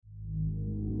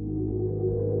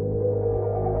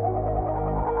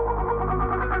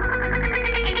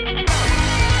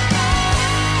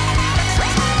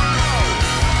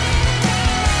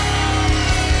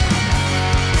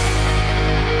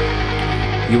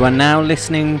You are now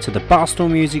listening to the Barstool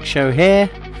Music Show here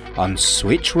on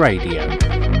Switch Radio.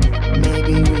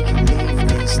 Maybe we can leave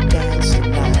this dance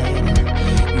tonight.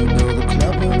 You know the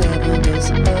club will never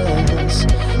miss us,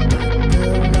 but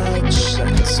the lights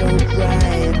shine so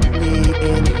brightly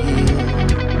in here.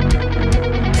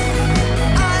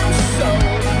 I'm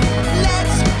sold,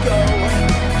 let's go,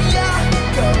 yeah,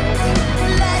 go.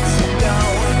 Let's know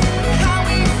how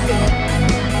we fit,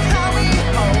 how we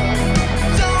hold.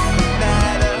 Don't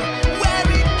matter where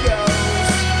it goes.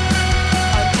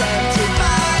 I'm tempted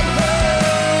by her,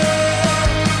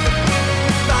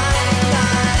 by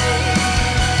night.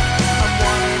 I'm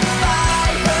wanted by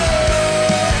her.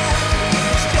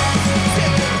 It's just a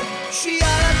ticket. She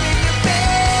ought to be your face.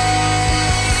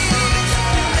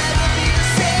 You'll never be the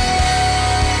same.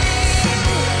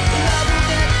 Love will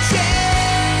never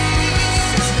change.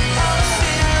 I'll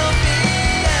still be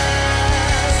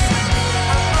us.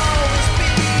 I'll always be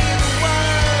the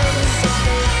one.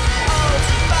 Always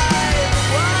by the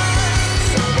one.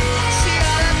 She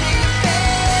ought to be your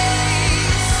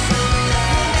face.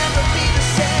 You'll never be the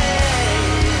same.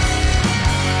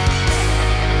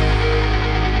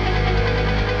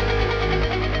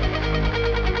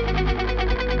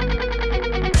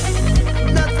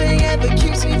 Nothing ever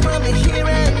keeps me from the here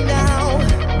and now.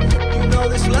 You know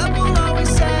this love will always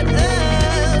set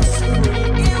us free.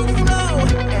 You flow,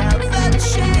 ever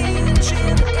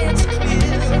changing, it's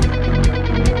clear.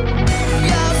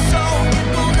 Your soul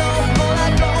will know all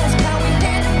that goes. How we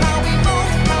hit, how we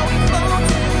move, how we flow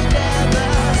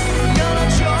together. You're not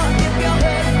sure if you're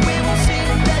hurt. We will see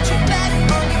that you're back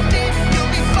on your feet.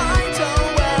 You'll be fine, don't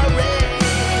worry.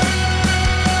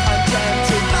 I'm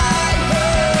tempted by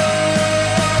her,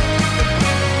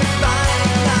 by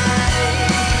night.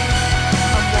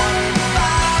 I'm wanted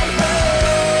by her.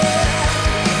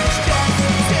 It's just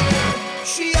a ticket.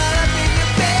 She ought to be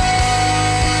your face.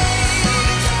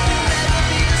 You'll never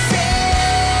be the same.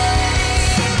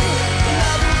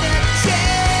 Love will never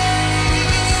change.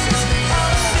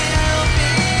 I'll still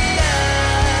be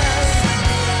us.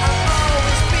 I'll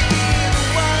always be the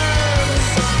one.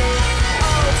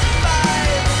 Always by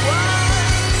the one.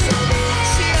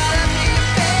 She ought to be your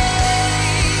face.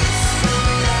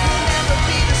 You'll never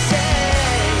be the same.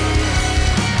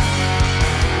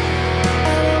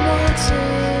 And I'm wanting,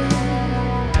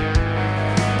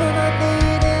 but not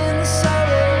needing the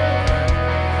sorrow.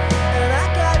 And I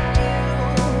got you,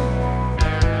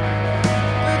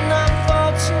 but not for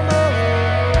tomorrow.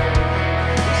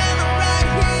 And I'm right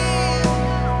here.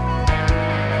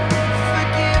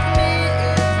 Forgive me if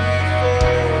we fall.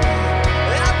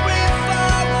 I pray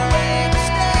far away to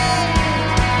stay.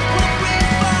 We'll pray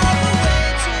far away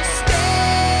to stay.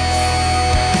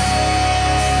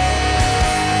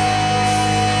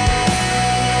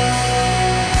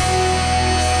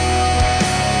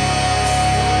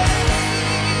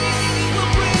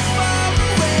 We'll pray far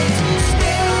away to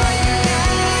stay. Where are you now?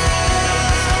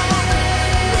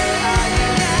 Where are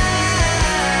you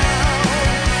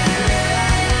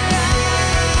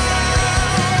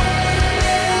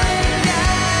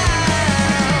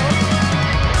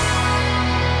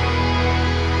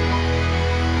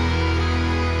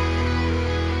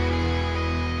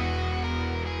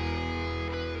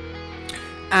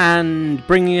And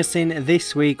bringing us in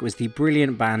this week was the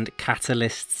brilliant band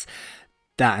Catalysts.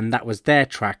 That was their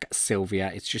track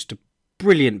Sylvia. It's just a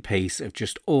brilliant piece of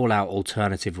just all-out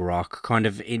alternative rock, kind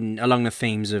of in along the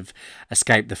themes of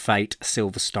Escape the Fate,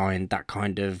 Silverstein, that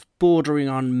kind of bordering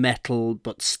on metal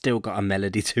but still got a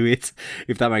melody to it,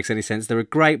 if that makes any sense. They're a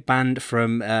great band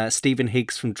from Stephen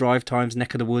Higgs from Drive Time's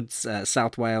neck of the woods,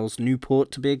 South Wales,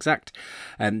 Newport to be exact.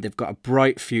 They've got a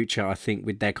bright future, I think,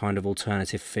 with their kind of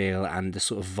alternative feel and the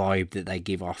sort of vibe that they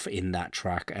give off in that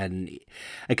track. And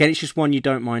again, it's just one you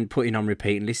don't mind putting on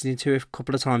repeat and listening to a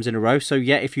couple of times in a row. So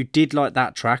yeah, if you did like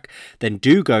that track, then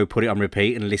do go put it on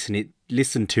repeat and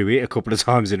listen to it a couple of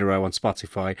times in a row on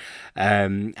Spotify.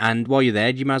 And while you're there,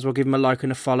 you might as well give them a like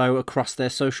and a follow across their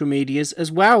social medias as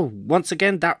well. Once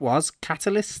again, that was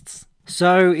Catalysts.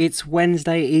 So it's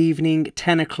Wednesday evening,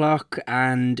 10 o'clock,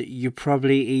 and you're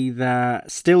probably either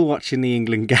still watching the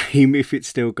England game if it's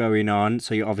still going on,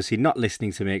 so you're obviously not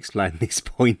listening to me explain this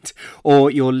point, or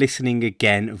you're listening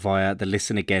again via the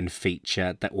Listen Again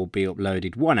feature that will be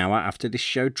uploaded 1 hour after this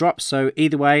show drops. So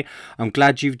either way, I'm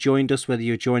glad you've joined us, whether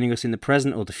you're joining us in the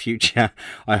present or the future.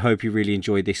 I hope you really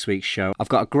enjoyed this week's show. I've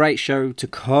got a great show to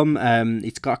come.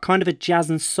 It's got kind of a jazz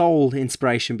and soul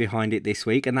inspiration behind it this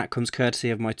week, and that comes courtesy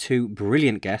of my two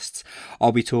brilliant guests.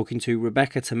 I'll be talking to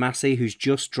Rebecca Tomasi, who's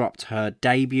just dropped her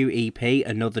debut EP,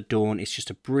 Another Dawn. It's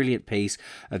just a brilliant piece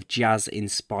of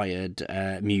jazz-inspired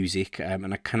music,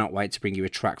 and I cannot wait to bring you a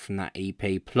track from that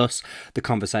EP, plus the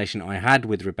conversation I had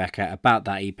with Rebecca about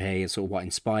that EP and sort of what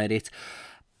inspired it.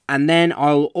 And then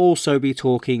I'll also be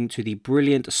talking to the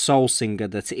brilliant soul singer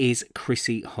that is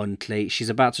Chrissy Huntley. She's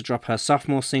about to drop her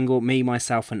sophomore single, Me,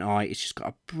 Myself and I. It's just got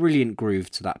a brilliant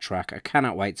groove to that track. I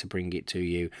cannot wait to bring it to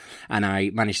you. And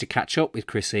I managed to catch up with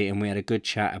Chrissy and we had a good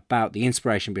chat about the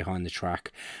inspiration behind the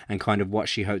track and kind of what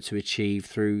she hoped to achieve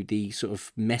through the sort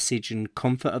of message and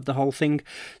comfort of the whole thing.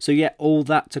 So yeah, all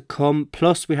that to come.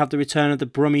 Plus we have the return of the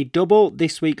Brummie Double.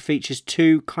 This week features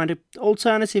two kind of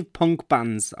alternative punk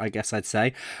bands, I guess I'd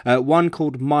say. One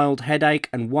called Mild Headache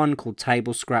and one called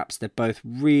Table Scraps. They're both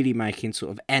really making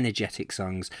sort of energetic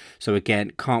songs. So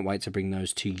again, can't wait to bring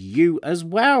those to you as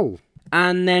well.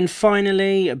 And then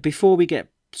finally, before we get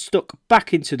stuck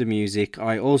back into the music,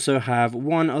 I also have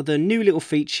one other new little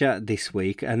feature this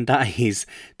week, and that is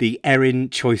the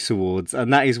Erin Choice Awards.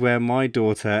 And that is where my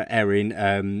daughter,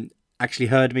 Erin, actually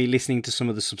heard me listening to some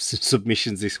of the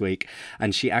submissions this week,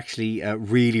 and she actually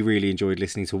really enjoyed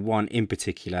listening to one in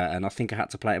particular, and I think I had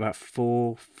to play it about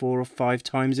four or five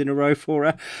times in a row for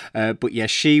her. But yeah,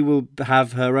 she will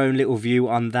have her own little view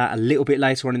on that a little bit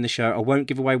later on in the show. I won't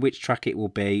give away which track it will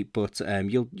be, but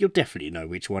you'll definitely know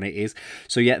which one it is.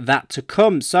 So yeah, that to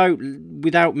come. So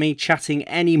without me chatting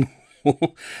anymore,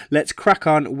 let's crack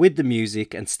on with the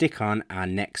music and stick on our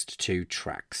next two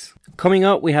tracks. Coming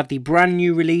up, we have the brand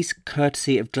new release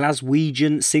courtesy of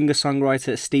Glaswegian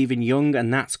singer-songwriter Stephen Young,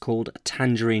 and that's called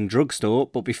Tangerine Drugstore.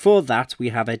 But before that, we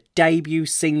have a debut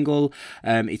single.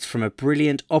 It's from a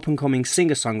brilliant up-and-coming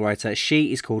singer-songwriter.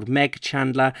 She is called Meg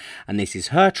Chandler, and this is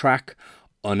her track,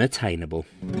 Unattainable.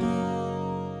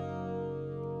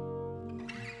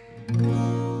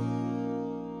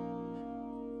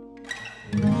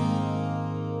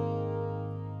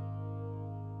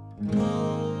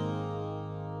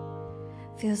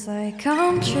 Feels like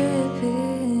I'm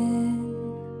tripping,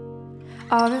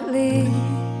 or at least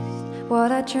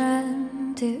what I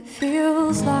dreamt it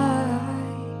feels like.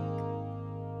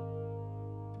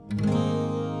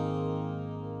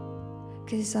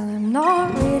 'Cause I'm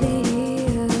not really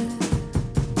here.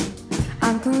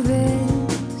 I'm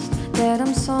convinced that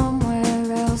I'm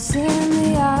somewhere else in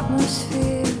the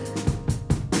atmosphere.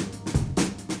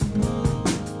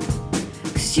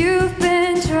 'Cause you've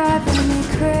been driving me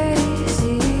crazy.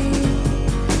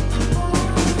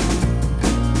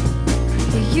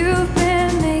 You've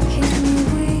been making me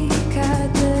weak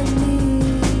at the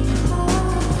knees,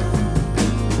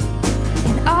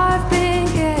 and I've been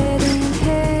getting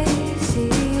hazy,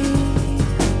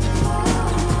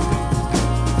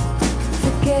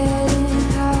 forgetting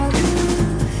how you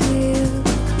feel.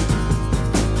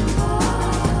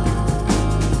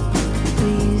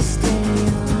 Please stay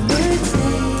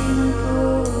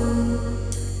unattainable.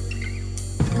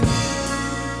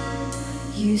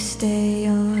 You stay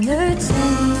unattainable.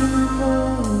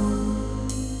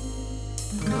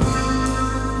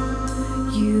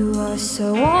 You are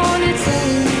so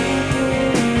unattainable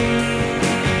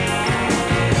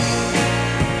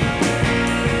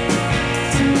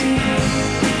to me.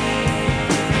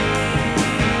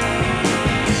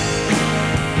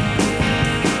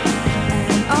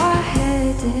 And are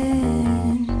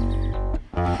heading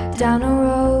down a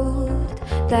road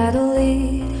that'll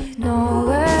lead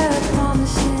nowhere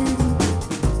promising.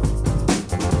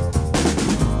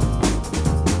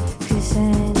 'Cause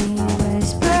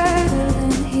anywhere's better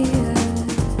than here.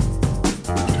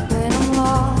 When I'm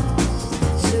lost,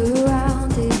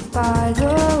 surrounded by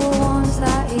the ones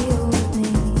that healed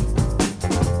me.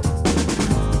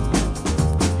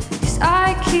 'Cause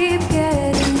I keep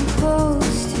getting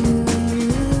close to you,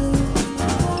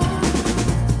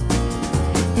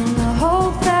 in the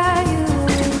hope that you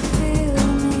will feel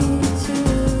me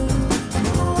too.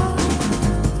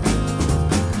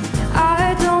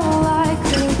 I don't like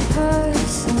the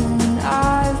person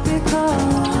I've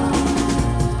become.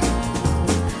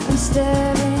 I'm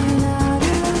staring at a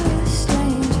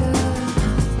stranger.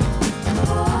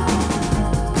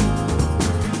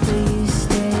 Please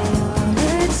stay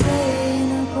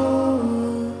unattainable.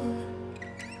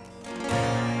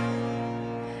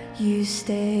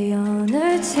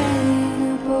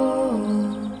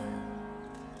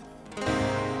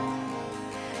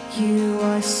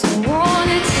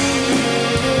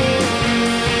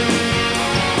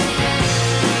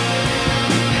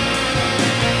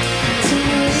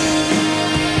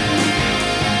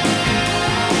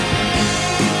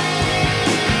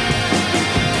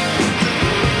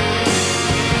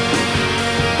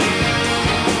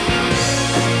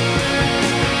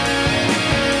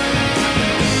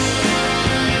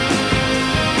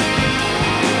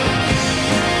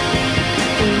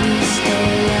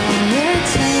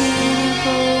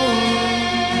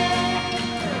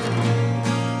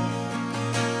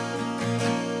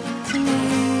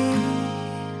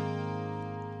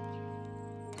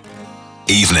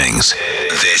 Evenings.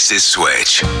 This is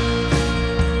Switch. I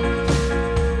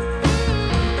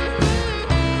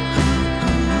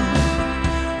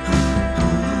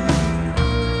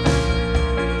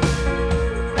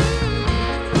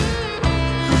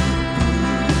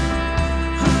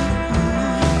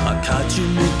caught you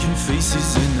making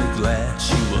faces in the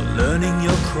glass. You were learning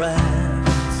your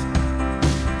craft.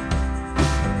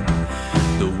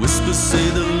 The whispers say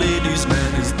the ladies'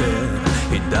 man is dead.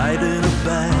 He died in a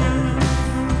bath.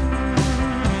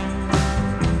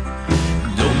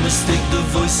 Don't mistake the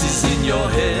voices in your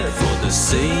head for the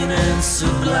sane and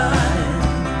sublime.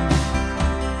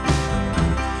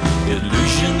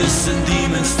 Illusionists and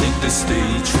demons take the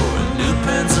stage for a new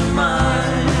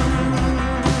pantomime.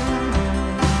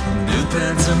 New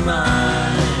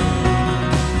pantomime.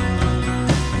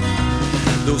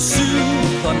 Those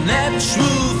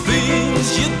supernatural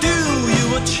things you do, you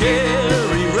were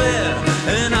cherry red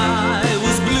and I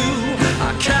was blue.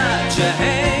 I caught you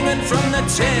hanging from the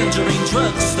tangerine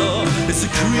drugstore. It's a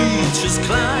creature's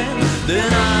climb.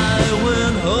 Then I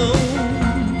went home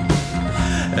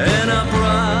and I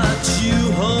brought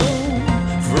you home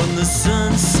from the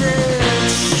Sunset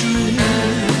Strip.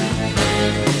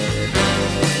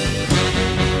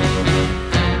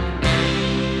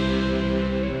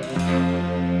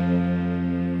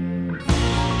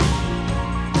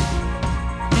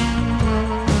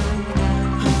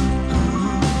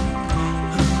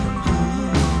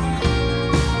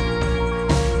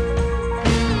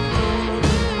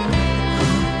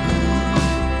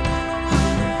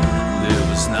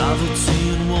 Novelty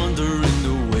and wonder in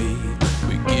the way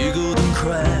we giggled and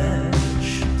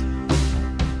crashed.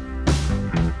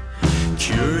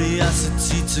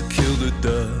 Curiosity to kill the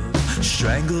dove,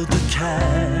 strangled the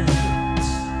cat.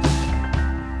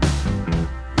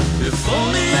 If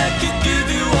only I could give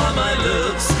you all my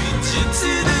love, sweet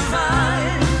gypsy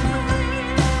divine.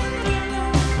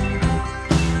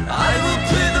 I will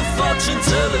play the fortune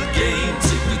teller game,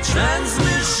 take the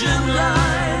transmission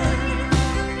line.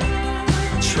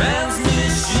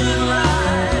 Transmission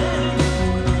line.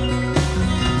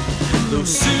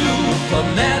 Those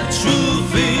supernatural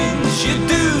things you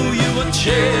do, you were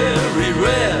cherry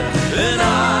red and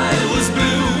I was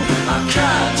blue. I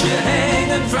caught you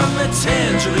hanging from the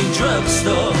tangerine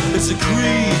drugstore. It's a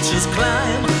creature's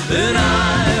climb. Then I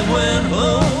went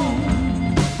home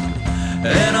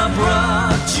and I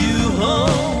brought you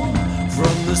home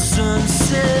from the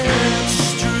Sunset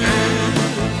Strip.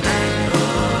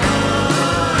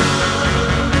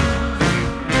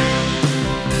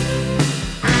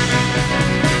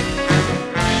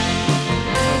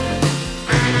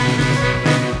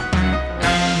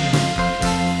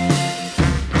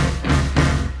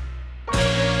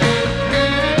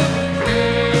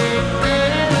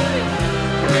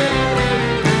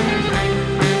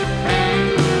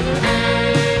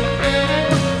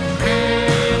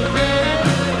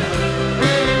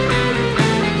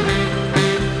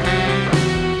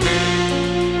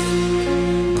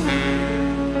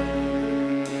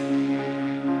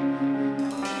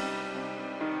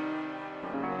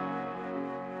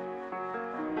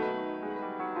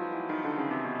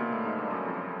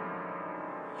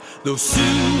 Those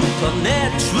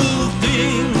supernatural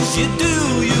things you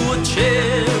do, you were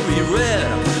cherry red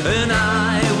and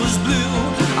I was blue.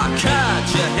 I caught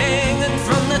you hanging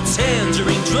from the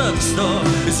tangerine drugstore.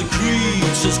 It's a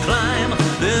creature's climb.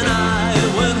 Then I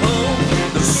went home.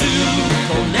 Those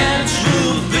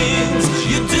supernatural things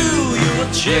you do, you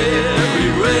were cherry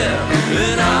red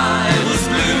and I was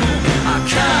blue. I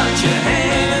caught you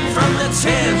hanging from the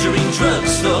tangerine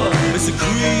drugstore. It's a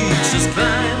creature's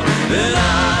climb. Then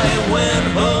I went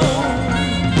home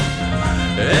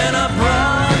and I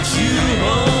brought you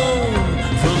home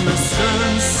from the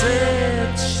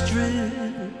Sunset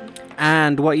Strip.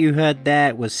 And what you heard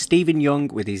there was Stephen Young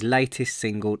with his latest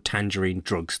single, Tangerine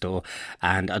Drugstore.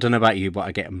 And I don't know about you, but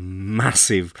I get a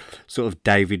massive sort of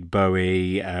David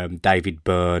Bowie, David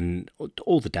Byrne,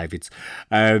 all the Davids,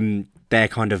 their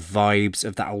kind of vibes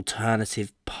of that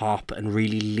alternative pop and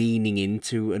really leaning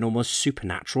into an almost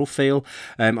supernatural feel.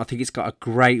 I think it's got a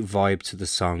great vibe to the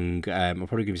song. I'll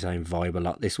probably be saying vibe a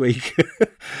lot this week.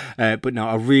 But no,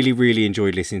 I really, really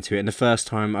enjoyed listening to it. And the first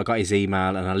time I got his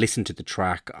email and I listened to the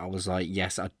track, I was like,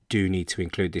 yes, I do need to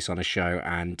include this on a show.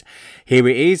 And here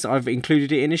it is. I've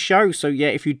included it in a show. So yeah,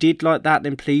 if you did like that,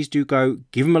 then please do go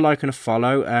give him a like and a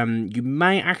follow. You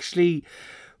may actually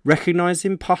recognise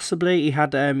him, possibly. He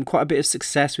had quite a bit of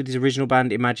success with his original band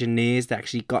Imagineers. They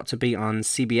actually got to be on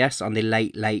CBS on the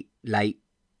late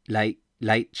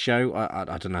late show.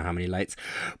 I don't know how many lates,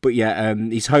 but yeah,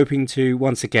 he's hoping to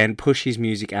once again push his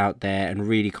music out there and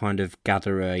really kind of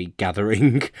gather a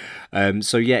gathering.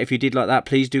 So yeah, if you did like that,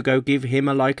 please do go give him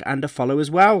a like and a follow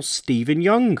as well, Stephen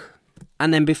Young.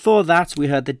 And then before that, we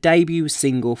heard the debut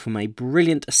single from a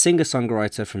brilliant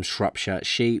singer-songwriter from Shropshire.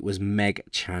 She was Meg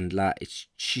Chandler.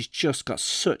 She's just got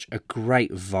such a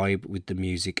great vibe with the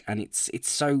music, and it's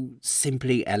so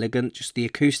simply elegant, just the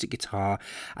acoustic guitar,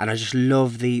 and I just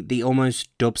love the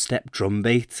almost dubstep drum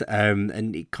beat,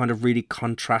 and it kind of really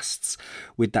contrasts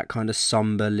with that kind of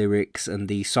somber lyrics and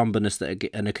the somberness that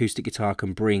an acoustic guitar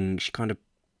can bring. She kind of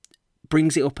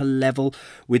brings it up a level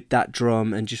with that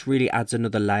drum and just really adds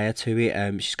another layer to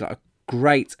it. She's got a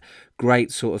great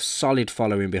sort of solid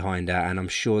following behind her, and I'm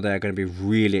sure they're going to be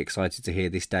really excited to hear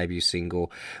this debut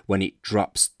single when it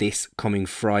drops this coming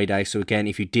Friday. So again,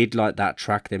 if you did like that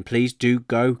track, then please do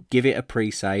go give it a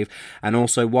pre-save, and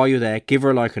also while you're there, give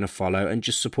her a like and a follow and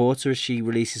just support her as she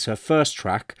releases her first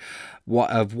track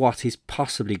of what is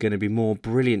possibly going to be more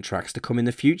brilliant tracks to come in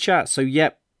the future. So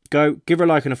yep, go give her a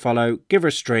like and a follow, give her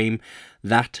a stream.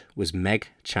 That was Meg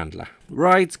Chandler.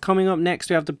 Right, coming up next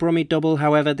we have the Brummy Double.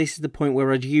 However, this is the point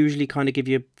where I'd usually kind of give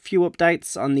you a few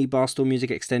updates on the Barstool Music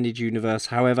Extended Universe.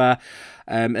 However,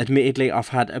 admittedly, I've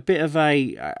had a bit of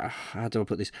a how do I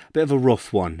put this? A bit of a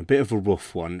rough one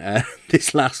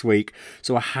this last week.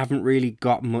 So I haven't really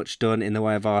got much done in the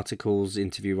way of articles,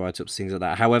 interview write-ups, things like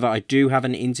that. However, I do have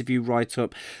an interview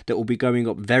write-up that will be going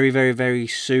up very, very, very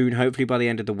soon. Hopefully by the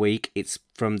end of the week. It's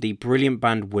from the brilliant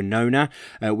band Winona.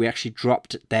 We actually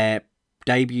dropped their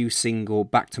debut single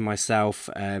Back to Myself,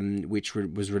 which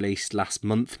was released last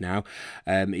month now.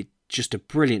 Just a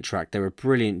brilliant track. They're a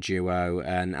brilliant duo,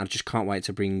 and I just can't wait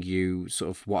to bring you sort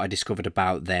of what I discovered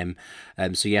about them.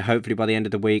 So yeah, hopefully by the end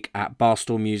of the week at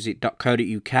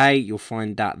barstoolmusic.co.uk you'll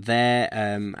find that there.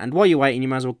 And while you're waiting, you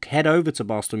might as well head over to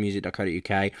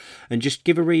barstoolmusic.co.uk and just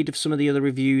give a read of some of the other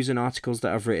reviews and articles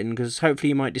that I've written, because hopefully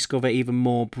you might discover even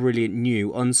more brilliant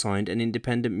new unsigned and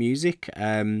independent music,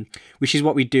 which is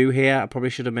what we do here. I probably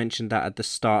should have mentioned that at the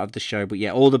start of the show, but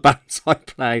yeah, all the bands I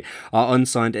play are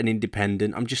unsigned and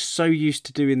independent. I'm just so used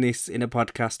to doing this in a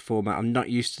podcast format. I'm not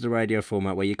used to the radio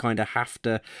format where you kind of have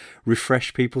to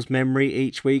refresh people's memory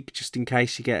each week just in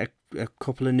case you get a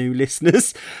couple of new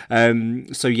listeners.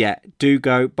 So yeah, do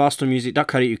go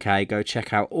barstoolmusic.co.uk, go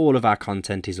check out all of our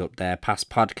content is up there,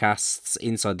 past podcasts,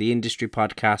 Inside the Industry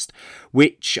podcast,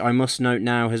 which I must note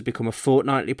now has become a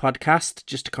fortnightly podcast,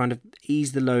 just to kind of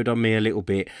ease the load on me a little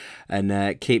bit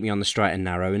and keep me on the straight and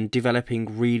narrow, and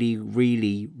developing really,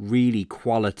 really, really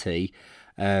quality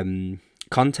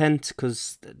content,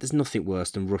 because there's nothing worse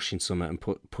than rushing something and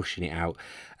pushing it out,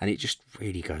 and it just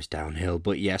really goes downhill.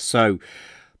 But yeah, so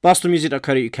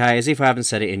barstoolmusic.co.uk, as if I haven't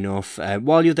said it enough.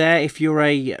 While you're there, if you're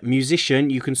a musician,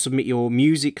 you can submit your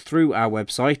music through our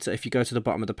website. If you go to the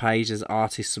bottom of the page, there's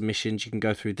artist submissions. You can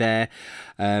go through there.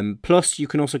 Plus, you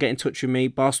can also get in touch with me,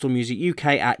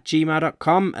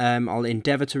 barstoolmusicuk@gmail.com. I'll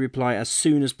endeavour to reply as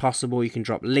soon as possible. You can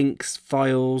drop links,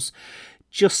 files,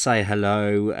 just say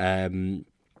hello.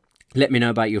 Let me know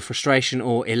about your frustration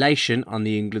or elation on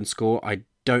the England score. I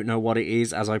don't know what it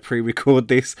is as I pre-record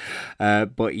this,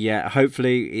 but yeah,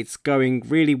 hopefully it's going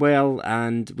really well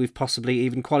and we've possibly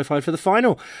even qualified for the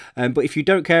final. But if you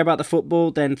don't care about the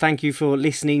football, then thank you for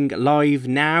listening live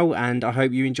now, and I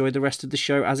hope you enjoy the rest of the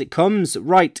show as it comes.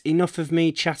 Right, enough of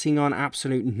me chatting on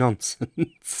absolute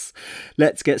nonsense.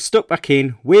 Let's get stuck back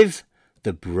in with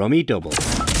the Brummy Double.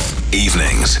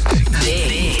 Evenings.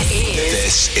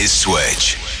 This is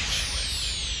Switch.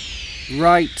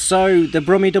 Right, so the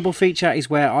Brummy Double feature is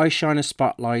where I shine a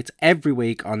spotlight every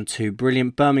week on two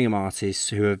brilliant Birmingham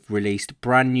artists who have released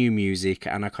brand new music,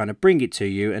 and I kind of bring it to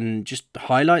you and just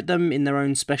highlight them in their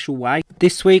own special way.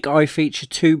 This week I feature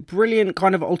two brilliant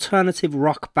kind of alternative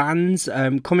rock bands.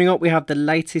 Coming up we have the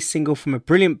latest single from a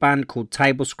brilliant band called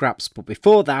Table Scraps, but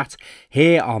before that,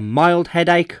 here are Mild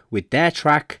Headache with their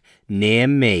track Near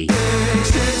Me.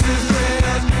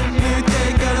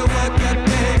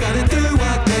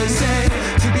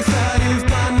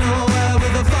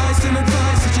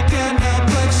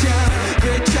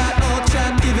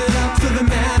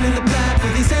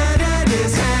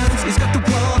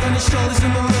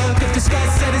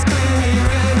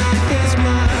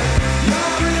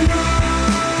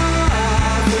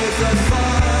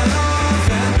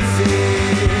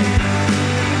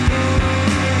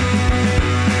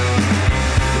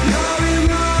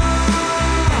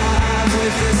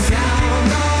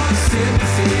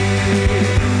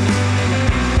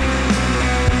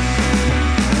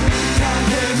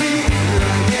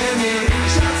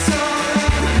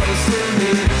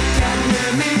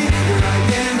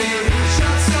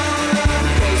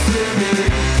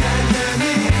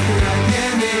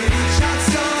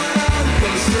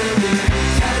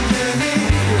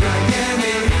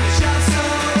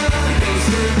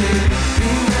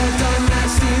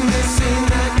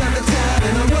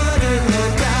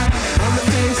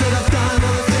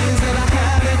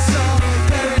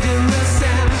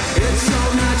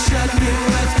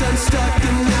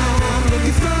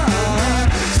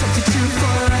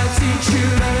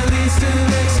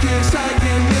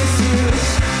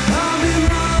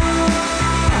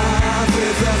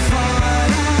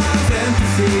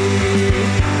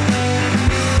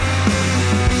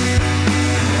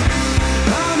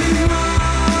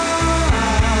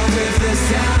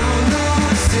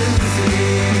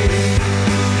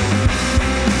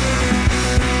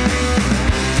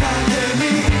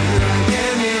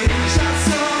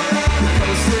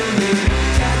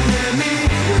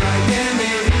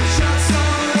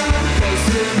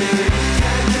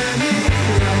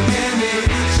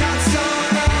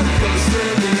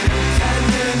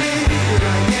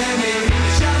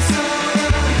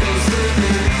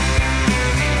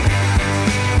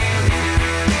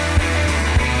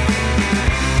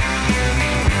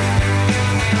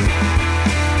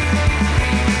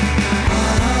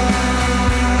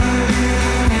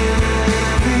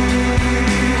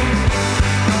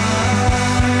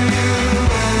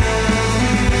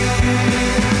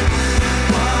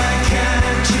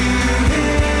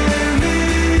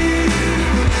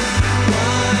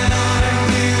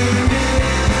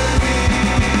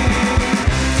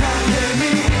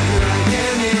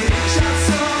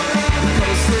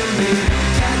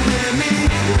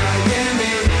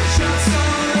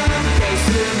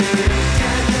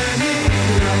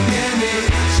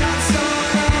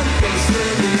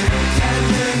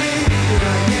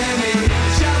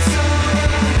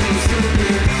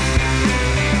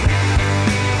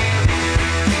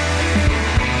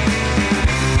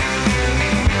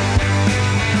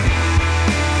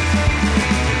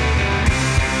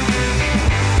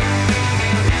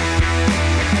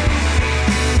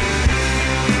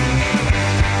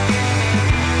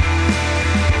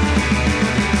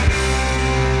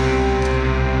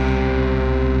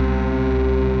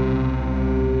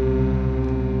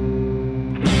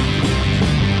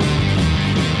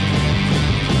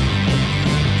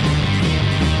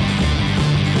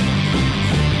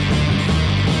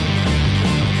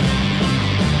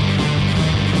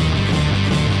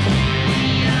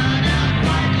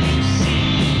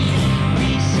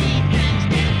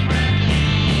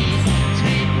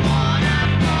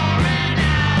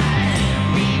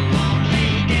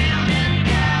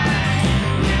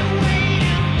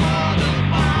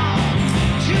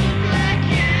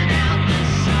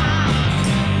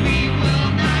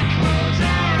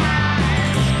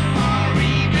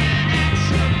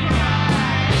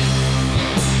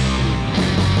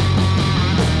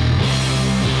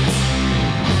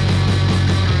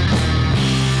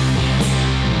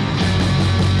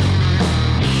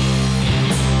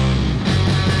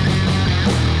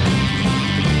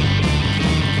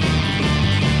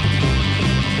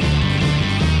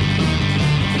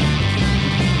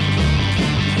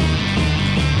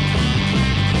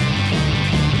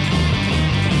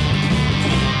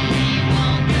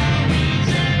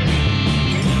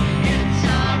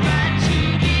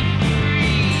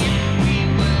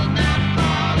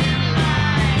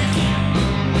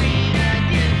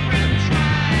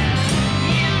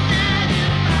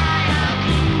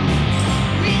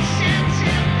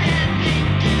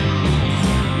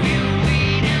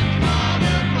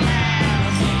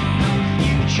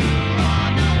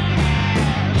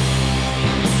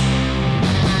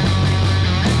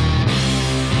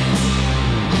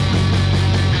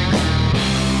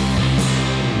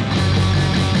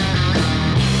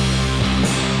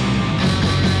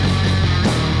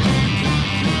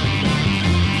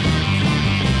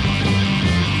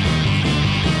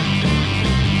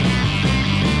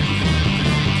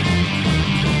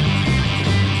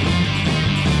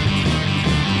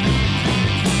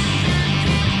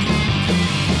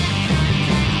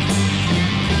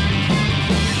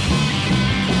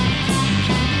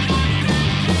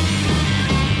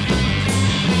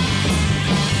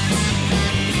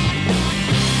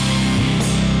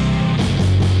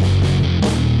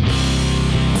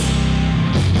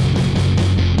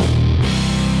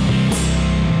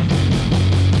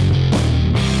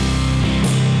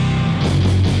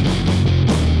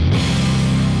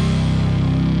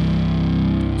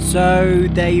 So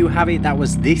there you have it. That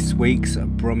was this week's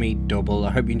Brummy Double.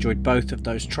 I hope you enjoyed both of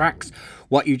those tracks.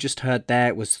 What you just heard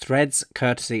there was Threads,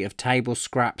 courtesy of Table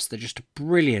Scraps. They're just a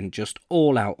brilliant, just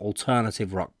all-out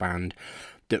alternative rock band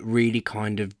that really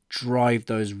kind of drive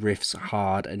those riffs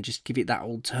hard and just give it that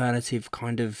alternative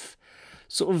kind of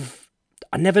sort of,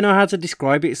 I never know how to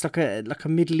describe it. It's like a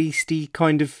Middle Easty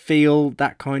kind of feel,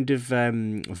 that kind of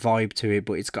vibe to it,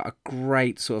 but it's got a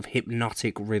great sort of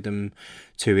hypnotic rhythm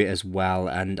to it as well,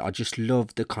 and I just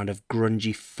love the kind of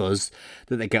grungy fuzz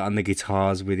that they get on the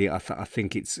guitars with it. I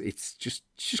think it's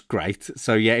just great.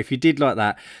 So yeah, if you did like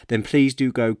that, then please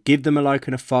do go give them a like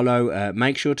and a follow.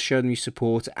 Make sure to show them your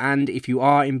support, and if you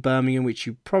are in Birmingham, which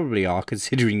you probably are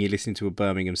considering you listen to a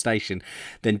Birmingham station,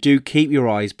 then do keep your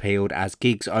eyes peeled as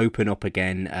gigs open up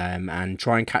again, and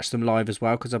try and catch them live as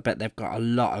well, because I bet they've got a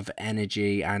lot of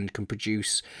energy and can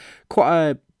produce quite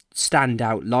a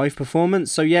standout live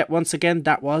performance. So yeah, once again,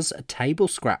 that was Table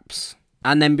Scraps.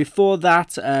 And then before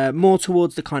that, more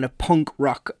towards the kind of punk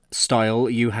rock style,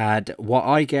 you had What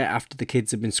I Get After the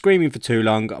Kids Have Been Screaming for Too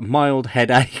Long, Mild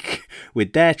Headache,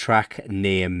 with their track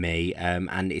Near Me.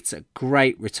 And it's a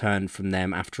great return from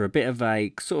them after a bit of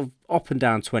a sort of up and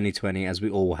down 2020, as we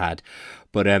all had.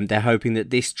 But they're hoping that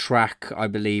this track, I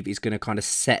believe, is going to kind of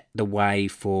set the way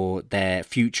for their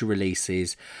future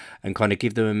releases and kind of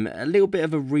give them a little bit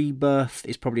of a rebirth.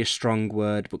 It's probably a strong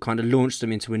word, but kind of launch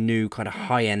them into a new kind of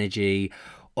high energy,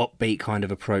 upbeat kind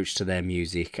of approach to their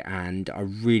music, and I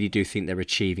really do think they're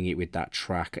achieving it with that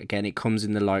track. Again, it comes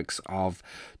in the likes of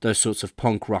those sorts of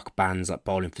punk rock bands like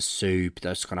Bowling for Soup,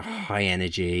 those kind of high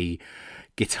energy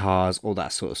guitars, all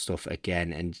that sort of stuff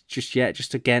again, and just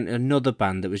again another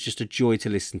band that was just a joy to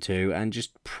listen to, and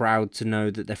just proud to know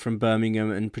that they're from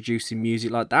Birmingham and producing music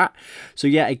like that. So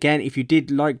yeah, again, if you did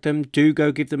like them, do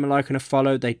go give them a like and a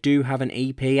follow. They do have an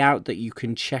EP out that you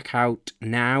can check out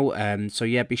now, so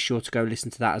yeah, be sure to go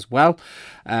listen to that as well.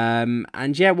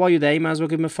 And yeah, while you're there, you might as well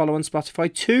give them a follow on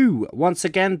Spotify too. Once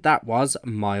again, that was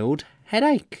Mild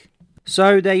Headache.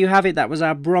 So there you have it. That was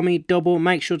our Brummy Double.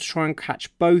 Make sure to try and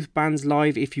catch both bands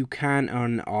live if you can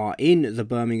and are in the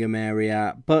Birmingham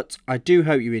area. But I do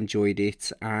hope you enjoyed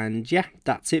it. And yeah,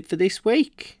 that's it for this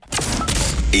week.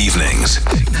 Evenings.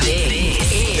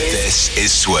 This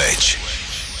is Switch.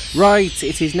 Right,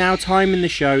 it is now time in the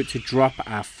show to drop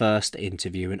our first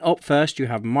interview. And up first, you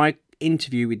have my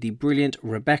interview with the brilliant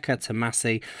Rebecca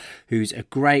Tomasi, who's a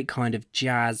great kind of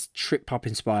jazz trip hop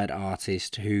inspired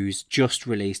artist who's just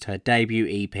released her debut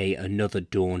EP Another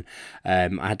Dawn. I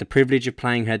had the privilege of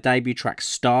playing her debut track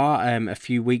Star a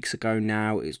few weeks ago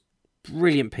now. It's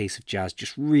brilliant piece of jazz,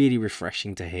 just really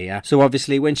refreshing to hear. So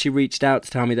obviously when she reached out to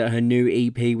tell me that her new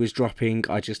EP was dropping,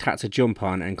 I just had to jump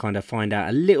on and kind of find out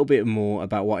a little bit more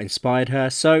about what inspired her.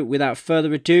 So without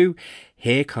further ado,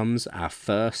 here comes our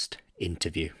first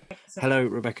interview. Hello,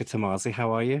 Rebecca Tomasi,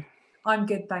 how are you? I'm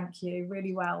good, thank you.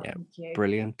 Really well, Yeah, thank you.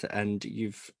 Brilliant. And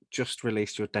you've just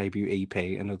released your debut EP,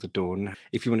 Another Dawn.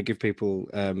 If you want to give people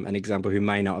an example who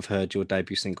may not have heard your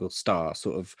debut single Star,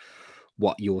 sort of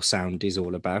what your sound is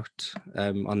all about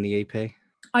on the EP.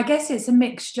 I guess it's a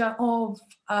mixture of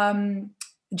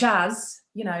jazz,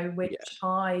 which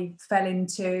I fell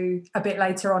into a bit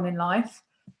later on in life.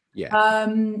 Yeah.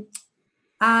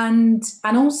 And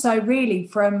also really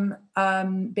from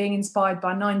being inspired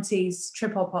by 90s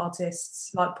trip hop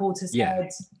artists like Portishead. Yeah.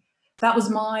 That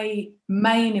was my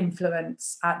main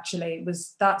influence, actually.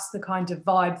 That's the kind of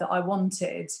vibe that I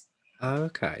wanted. Oh,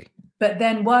 okay. But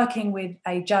then working with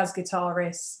a jazz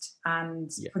guitarist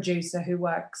and producer who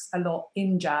works a lot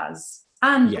in jazz,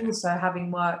 and also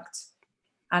having worked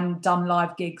and done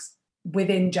live gigs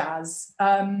within jazz,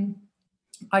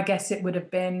 I guess it would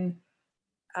have been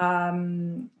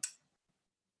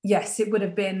it would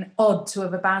have been odd to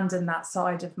have abandoned that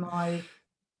side of my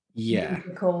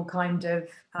musical kind of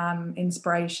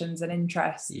inspirations and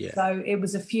interests. So it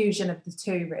was a fusion of the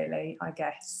two, really, I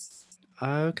guess.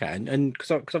 Okay, and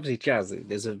because obviously jazz,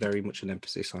 there's a very much an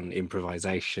emphasis on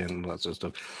improvisation and that sort of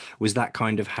stuff. Was that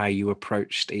kind of how you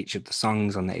approached each of the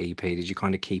songs on the EP? Did you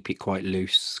kind of keep it quite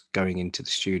loose going into the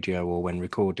studio or when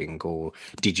recording, or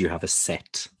did you have a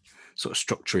set sort of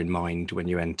structure in mind when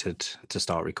you entered to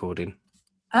start recording?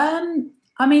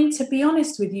 I mean, to be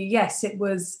honest with you, yes, it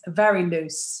was very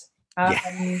loose.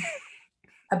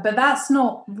 But that's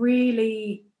not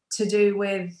really to do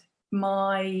with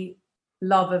my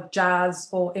love of jazz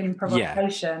or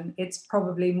improvisation. It's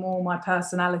probably more my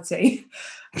personality,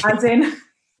 as in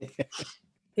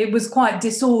it was quite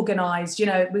disorganized,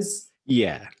 it was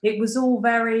all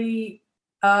very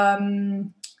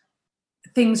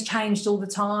things changed all the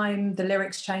time, the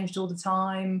lyrics changed all the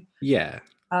time,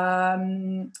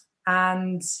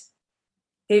 and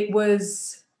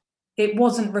it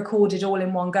wasn't recorded all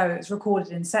in one go. It was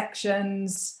recorded in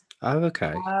sections. Oh,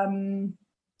 okay. And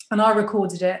I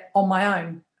recorded it on my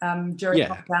own during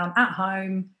Yeah. lockdown at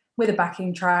home with a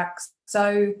backing track.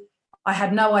 So I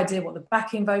had no idea what the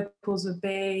backing vocals would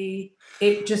be.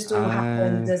 It just all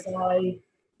happened as I,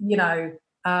 you know.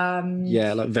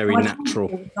 Yeah, like very I natural.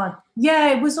 all the time. Yeah,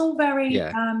 it was all very,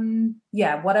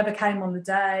 Yeah. whatever came on the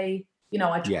day. You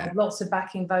know, I tried Yeah. lots of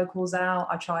backing vocals out.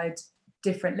 I tried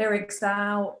different lyrics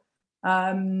out.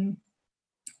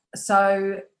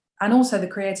 So, and also the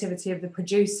creativity of the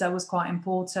producer was quite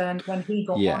important when he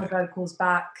got Yeah. my vocals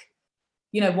back,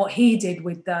 you know, what he did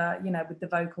with the, you know, with the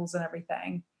vocals and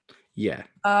everything. Yeah.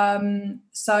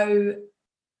 So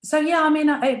yeah, I mean,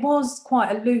 it was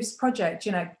quite a loose project,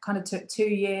 you know, kind of took 2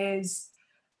 years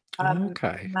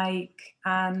Okay. to make,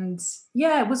 and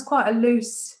yeah, it was quite a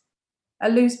loose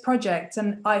project,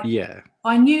 and Yeah.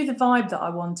 I knew the vibe that I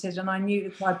wanted, and I knew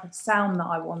the type of sound that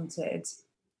I wanted,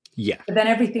 Yeah. but then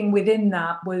everything within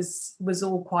that was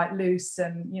all quite loose,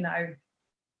 and you know,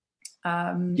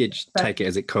 Yeah, just but- take it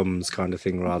as it comes kind of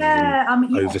thing rather yeah, I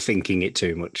mean, than yeah, overthinking it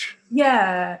too much.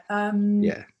 yeah,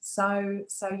 Yeah. So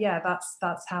yeah,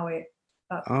 that's how it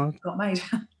Oh, got made.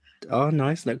 oh,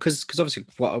 nice. No, because obviously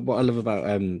what I love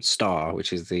about Star,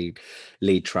 which is the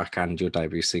lead track and your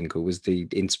debut single, was the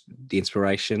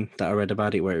inspiration that I read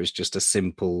about it, where it was just a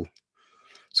simple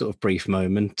sort of brief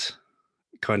moment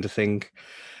kind of thing,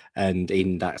 and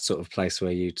in that sort of place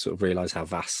where you sort of realize how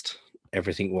vast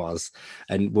everything was,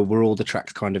 and were all the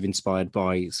tracks kind of inspired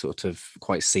by sort of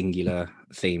quite singular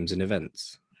themes and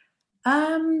events?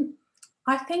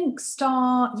 I think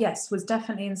Star, yes, was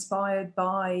definitely inspired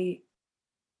by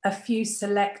a few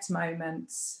select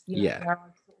moments, you know, Yeah. where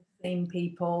I've sort of seen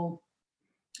people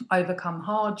overcome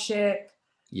hardship,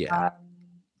 Yeah.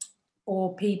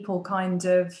 or people kind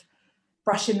of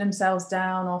brushing themselves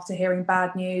down after hearing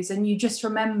bad news, and you just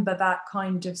remember that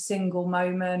kind of single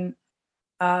moment.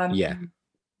 Yeah.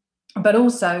 But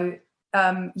also,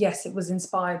 yes, it was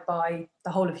inspired by the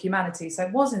whole of humanity. So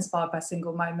it was inspired by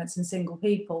single moments and single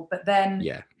people, but then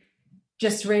Yeah.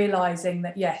 just realizing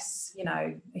that, yes, you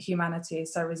know, humanity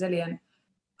is so resilient.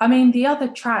 I mean, the other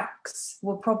tracks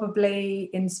were probably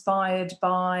inspired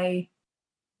by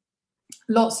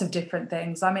lots of different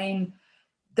things. I mean,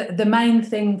 the main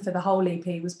thing for the whole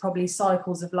EP was probably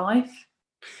cycles of life,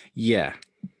 Yeah.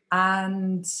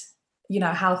 and you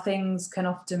know how things can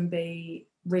often be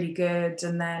really good,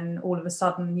 and then all of a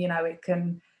sudden, you know, it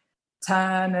can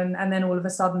turn, and then all of a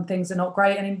sudden things are not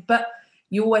great. But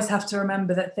you always have to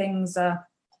remember that things are,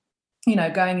 you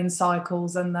know, going in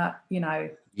cycles, and that, you know,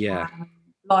 Yeah.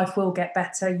 life will get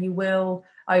better. You will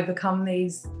overcome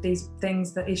these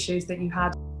things, the issues that you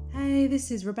had. Hey,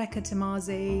 this is Rebecca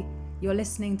Tamazi. You're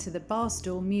listening to the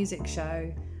Barstool Music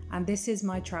Show, and this is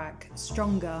my track,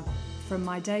 Stronger, from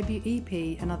my debut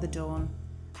EP, Another Dawn.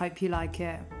 Hope you like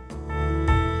it.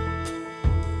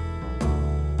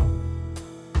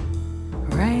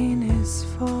 Rain is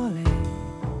falling,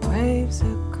 waves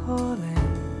are calling,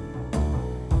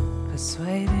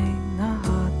 persuading the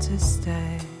heart to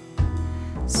stay.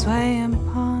 Sway and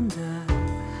ponder,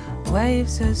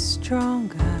 waves are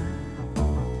stronger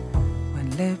when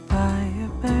lit by a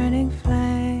burning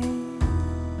flame.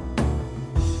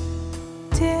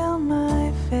 Deal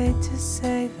my fate to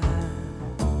save her,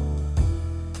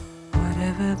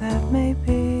 whatever that may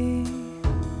be.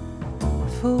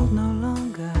 Fooled no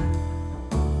longer,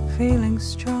 feeling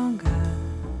stronger.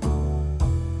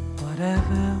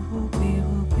 Whatever will be,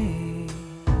 will be.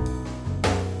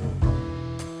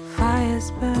 Fire's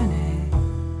burning,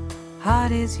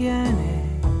 heart is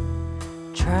yearning,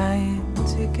 trying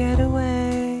to get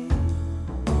away.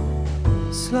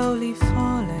 Slowly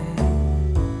falling,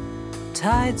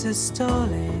 tides are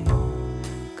stalling,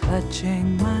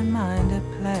 clutching my mind at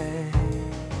play.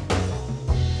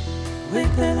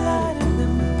 With the light of the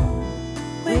moon,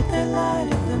 with the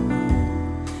light of the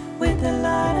moon, with the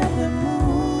light of the moon,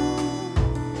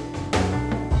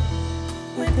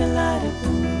 with the light of the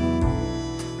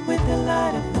moon, with the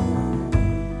light of the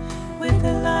moon, with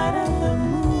the light of the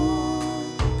moon.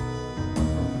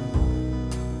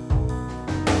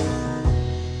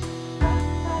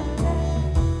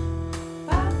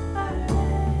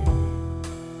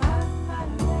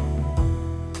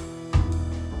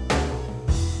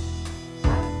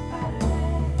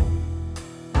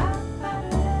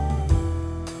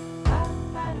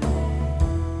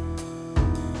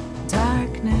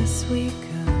 Darkness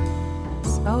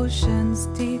weakens, oceans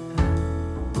deepen,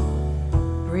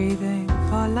 breathing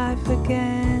for life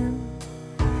again.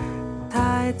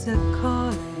 Tides are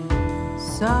calling,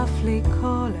 softly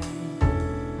calling,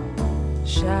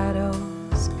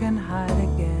 shadows mask and hide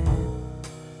again.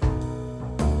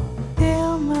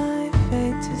 Deal my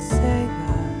fate to save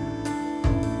her,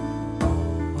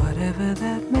 whatever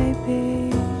that may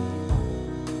be.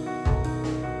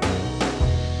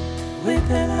 With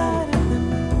the light of the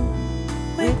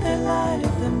moon, with the light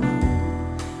of the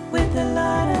moon, with the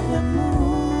light of the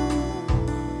moon,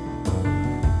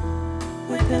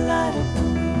 with the light of the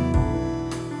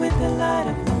moon, with the light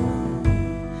of the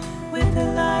moon, with the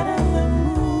light of the moon.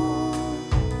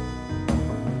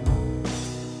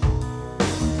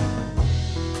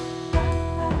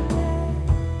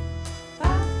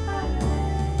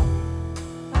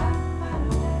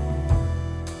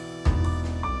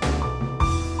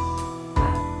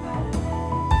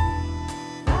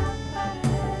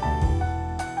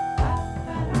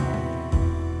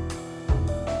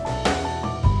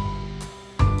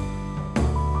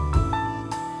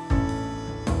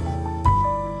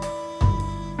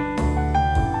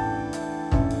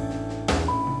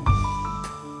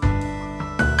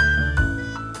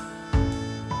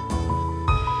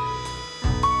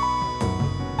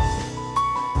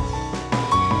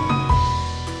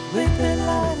 With the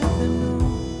light of the moon,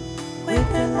 with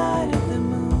the light of the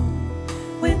moon,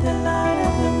 with the light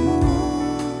of the moon,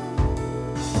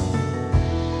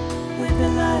 with the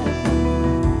light of the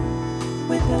moon,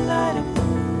 with the light of the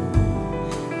moon,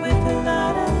 with the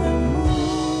light of the moon.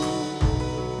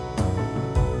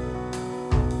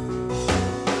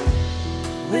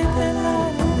 With the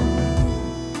light of the moon,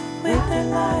 with the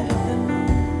light of the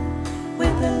moon,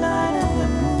 with the light of the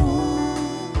moon.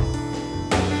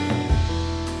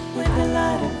 With the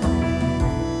light of the moon,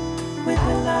 with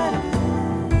the light of the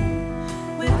moon,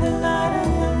 with the light of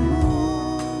the moon.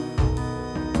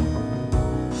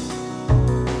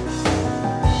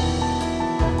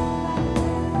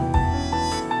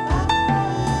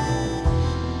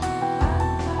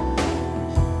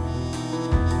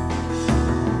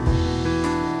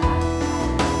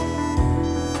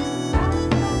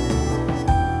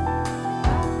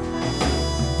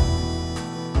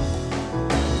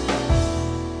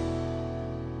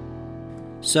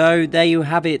 So there you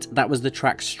have it. That was the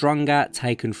track Stronger,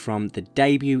 taken from the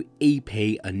debut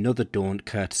EP Another Dawn,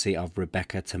 courtesy of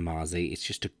Rebecca Tomasi. It's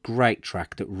just a great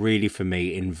track that really, for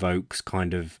me, invokes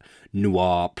kind of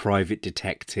noir, private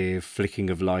detective, flicking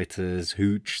of lighters,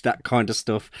 hooch, that kind of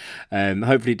stuff.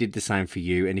 Hopefully it did the same for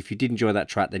you. And if you did enjoy that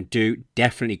track, then do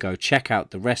definitely go check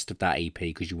out the rest of that EP,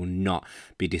 because you will not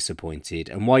be disappointed.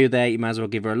 And while you're there, you might as well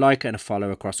give her a like and a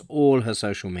follow across all her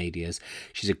social medias.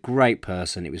 She's a great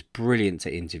person. It was brilliant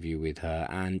to interview with her,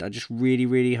 and I just really,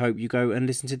 really hope you go and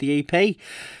listen to the EP.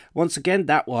 Once again,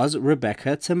 that was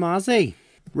Rebecca Tomasi.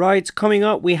 Right, coming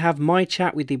up, we have my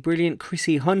chat with the brilliant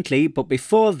Chrissy Huntley, but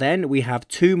before then, we have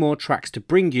two more tracks to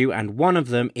bring you, and one of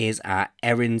them is our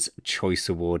Erin's Choice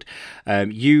Award.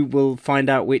 You will find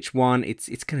out which one. It's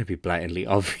going to be blatantly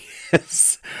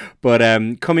obvious.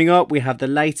 But coming up, we have the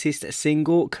latest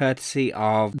single, courtesy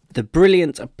of the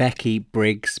brilliant Becky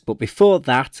Briggs. But before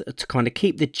that, to kind of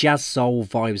keep the jazz soul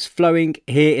vibes flowing,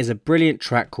 here is a brilliant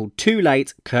track called Too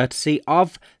Late, courtesy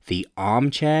of the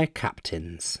Armchair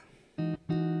Captains.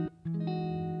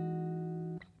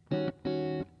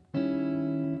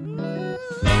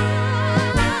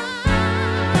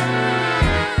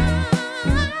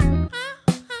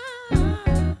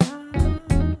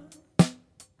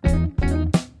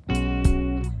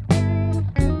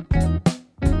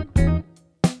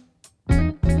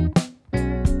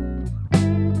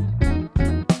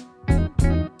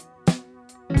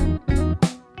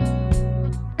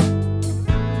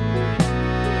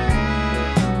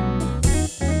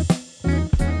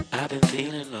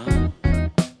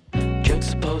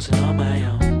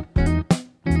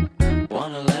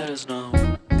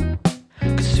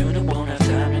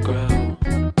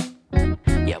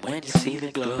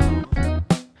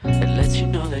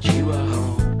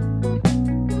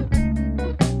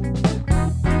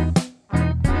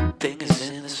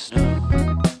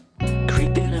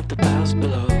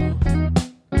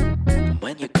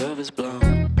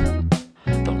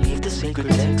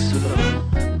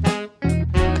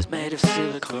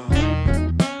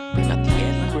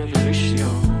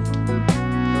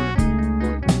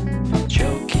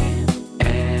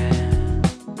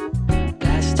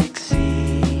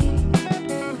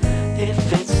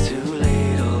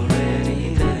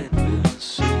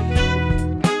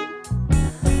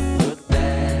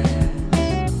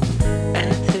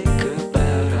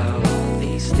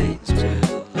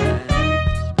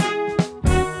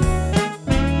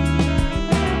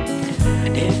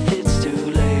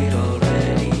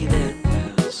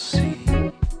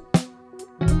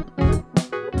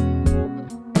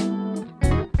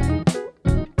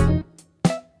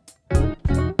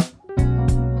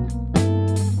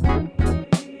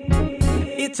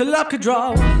 it's a lucky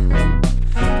draw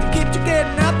that keeps you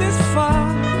getting out this far.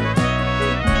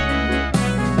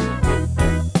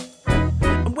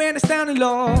 And when it's down in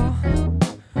law,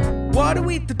 what are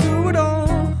we to do at all?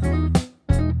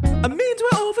 It means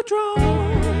we're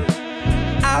overdrawn,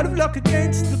 out of luck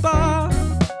against the bar.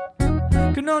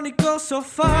 Can only go so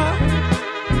far,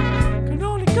 can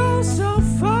only go so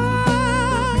far.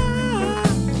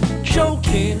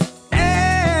 Choking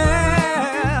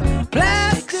air,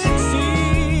 plastic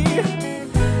sea.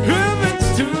 If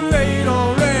it's too late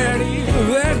already,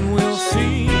 then we'll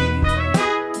see.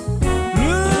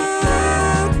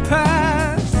 Look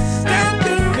past and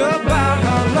think about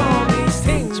how long these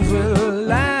things will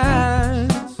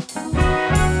last.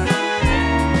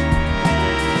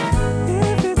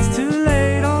 If it's too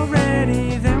late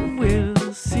already, then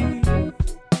we'll see.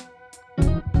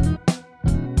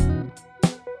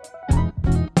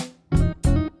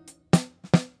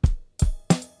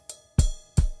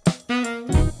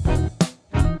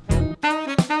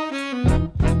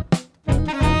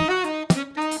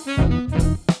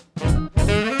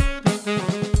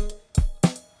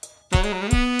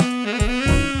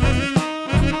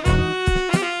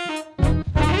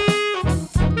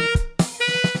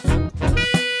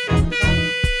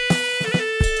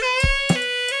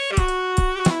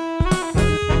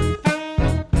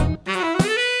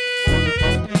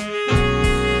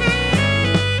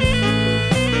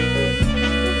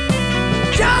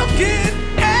 Choking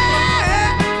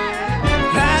air,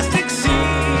 plastic sea.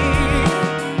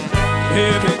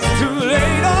 If it's too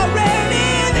late already,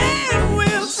 then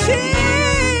we'll see.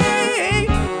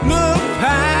 Look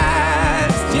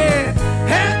past, yeah,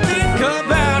 and think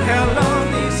about how long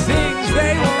these things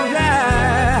they won't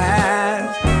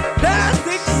last.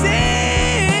 Plastic sea.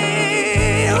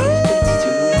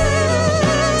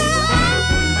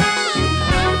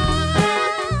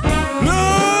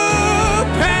 Look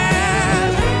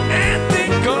past and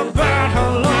think about how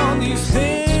long these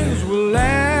things will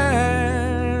last.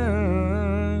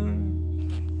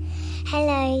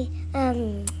 Hello,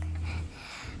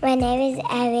 my name is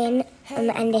Erin,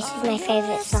 and this is my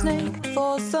favourite song. Listening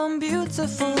for some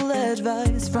beautiful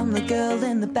advice from the girl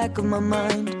in the back of my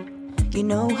mind. You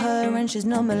know her and she's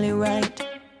normally right.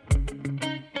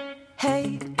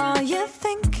 Hey, are you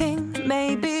thinking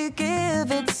maybe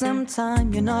give it some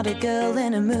time? You're not a girl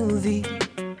in a movie,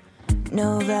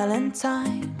 no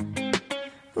Valentine.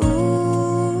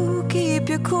 Ooh, keep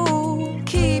your cool,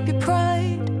 keep your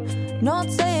pride, not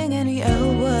saying any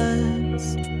L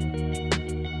words.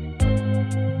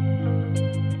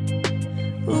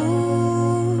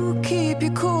 Ooh, keep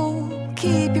your cool,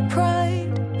 keep your pride,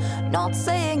 not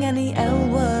saying any L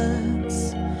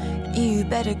words. You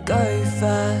better go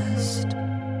first.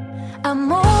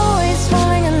 I'm always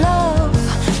falling in love,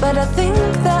 but I think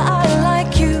that I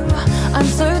like you. I'm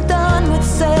so done with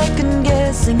second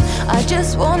guessing, I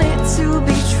just want it to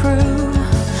be true.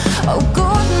 Oh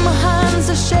God, my hands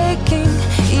are shaking,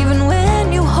 even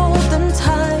when you hold them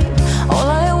tight. All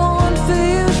I want for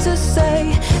you to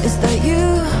say is that you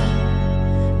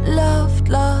loved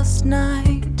last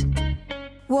night.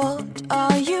 What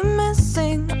are you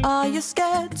missing? Are you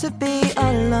scared to be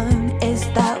alone? Is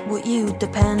that what you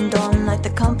depend on, like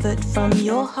the comfort from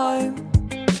your home?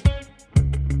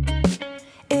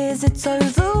 Is it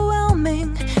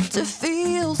overwhelming to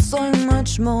feel so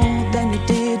much more than you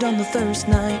did on the first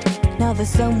night? Now there's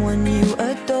someone you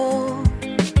adore.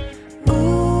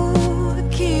 Ooh,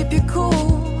 keep your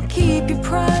cool, keep your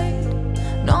pride,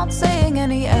 not saying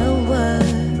any L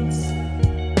words.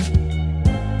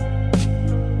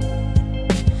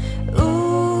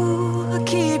 Ooh,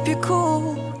 keep your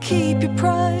cool, keep your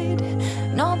pride,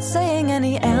 not saying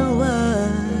any L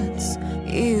words.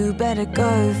 You better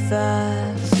go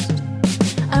first.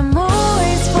 I'm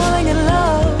always falling in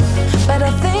love, but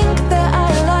I think that I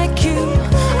like you.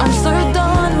 I'm so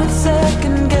done with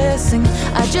second guessing,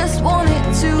 I just want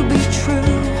it to be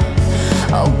true.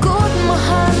 Oh God, my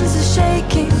hands are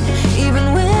shaking,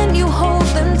 even when you hold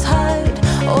them tight.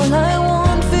 All I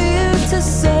want for you to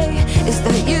say is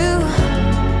that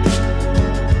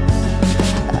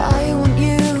I want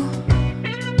you,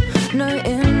 no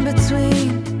in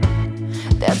between.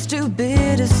 That's too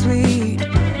bittersweet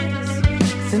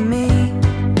for me.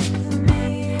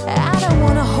 I don't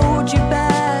wanna hold you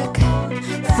back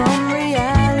from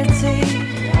reality,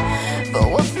 but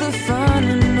what's the fun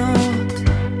in not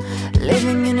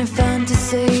living in a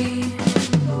fantasy?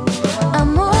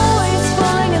 I'm always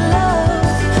falling in love,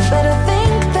 but I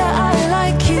think that I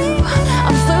like you.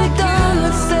 I'm so done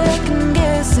with second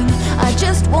guessing, I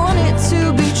just want it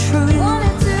to be true.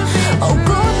 Oh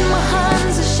God, my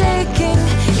hands are shaking,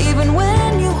 even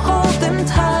when you hold them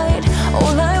tight.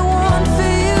 All I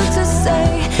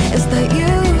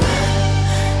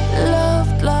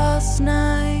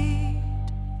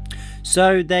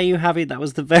So there you have it. That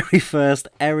was the very first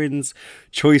Erin's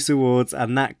Choice Awards,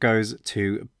 and that goes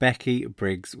to Becky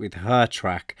Briggs with her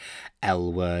track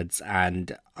L Words.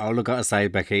 And all I gotta say,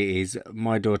 Becky, is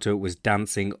my daughter was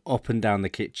dancing up and down the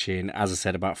kitchen, as I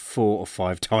said, about 4 or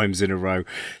 5 times in a row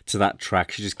to that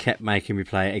track. She just kept making me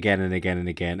play it again and again and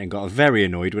again, and got very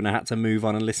annoyed when I had to move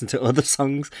on and listen to other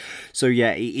songs. So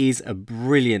yeah, it is a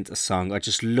brilliant song. I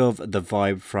just love the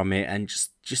vibe from it, and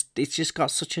just it's just got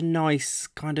such a nice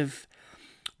kind of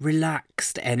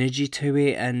relaxed energy to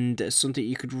it, and something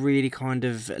you could really kind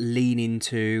of lean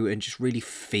into and just really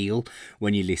feel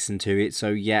when you listen to it. So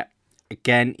yeah,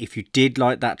 again, if you did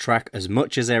like that track as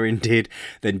much as Erin did,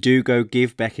 then do go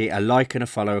give Becky a like and a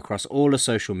follow across all the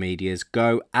social medias.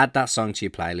 Go add that song to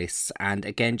your playlists, and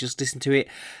again, just listen to it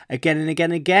again and again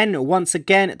and again. Once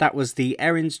again, that was the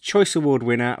Erin's Choice Award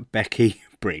winner, Becky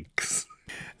Briggs.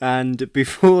 And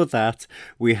before that,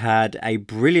 we had a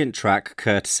brilliant track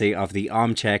courtesy of the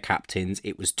Armchair Captains.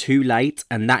 It was Too Late,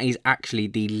 and that is actually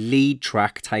the lead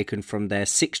track taken from their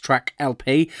 6-track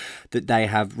LP that they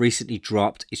have recently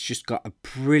dropped. It's just got a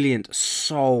brilliant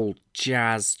soul,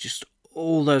 jazz, just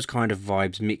all those kind of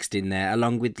vibes mixed in there,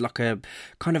 along with like a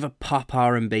kind of a pop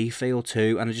R&B feel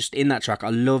too. And just in that track, I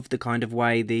love the kind of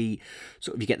way the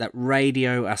sort of you get that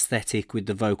radio aesthetic with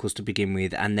the vocals to begin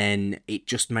with, and then it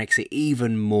just makes it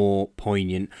even more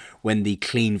poignant when the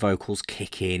clean vocals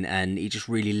kick in, and he just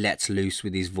really lets loose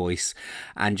with his voice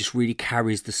and just really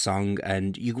carries the song.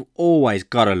 And you always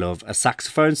gotta love a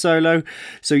saxophone solo.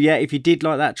 So yeah, if you did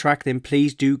like that track, then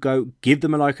please do go give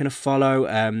them a like and a follow.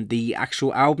 The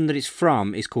actual album that it's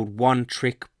from is called One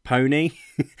Trick Pony.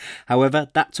 However,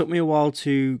 that took me a while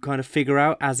to kind of figure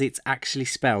out, as it's actually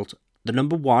spelled the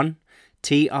number 1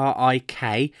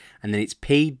 TRIK and then it's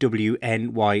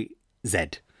PWNYZ.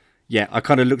 Yeah, I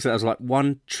kind of looked at it, I was like,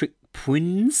 One Trick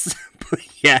Twins.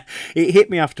 But yeah, it hit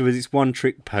me afterwards. It's One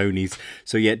Trick Ponies.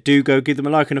 So yeah, do go give them a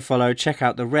like and a follow. Check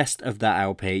out the rest of that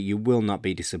LP. You will not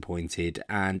be disappointed.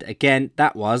 And again,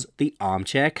 that was the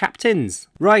Armchair Captains.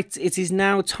 Right, it is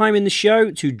now time in the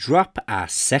show to drop our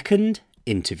second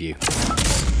interview.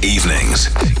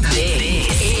 Evenings.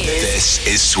 This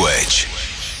is Switch.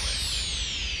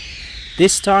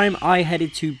 This time I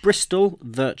headed to Bristol,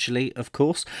 virtually of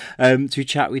course, to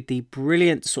chat with the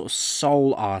brilliant sort of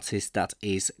soul artist that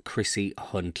is Chrissie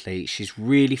Huntley. She's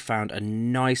really found a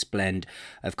nice blend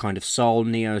of kind of soul,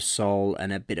 neo-soul,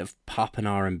 and a bit of pop and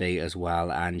R&B as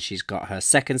well. And she's got her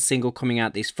second single coming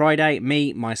out this Friday,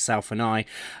 Me, Myself and I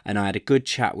had a good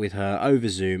chat with her over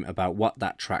Zoom about what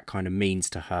that track kind of means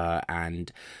to her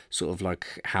and sort of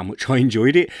like how much I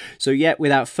enjoyed it. So yeah,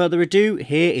 without further ado,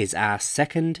 here is our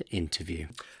second interview.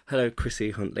 Hello,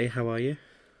 Chrissie Huntley. How are you?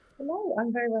 Hello,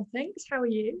 I'm very well, thanks. How are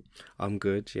you? I'm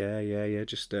good. Yeah.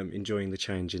 Just enjoying the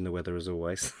change in the weather as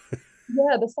always.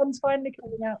 Yeah, the sun's finally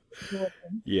coming out this morning.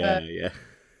 Yeah. I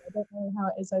don't know how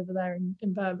it is over there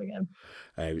in Birmingham.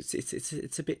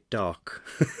 It's a bit dark.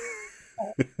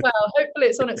 Well, hopefully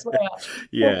it's on its way up.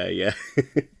 Yeah.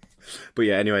 But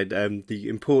yeah, anyway, the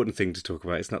important thing to talk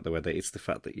about is not the weather, it's the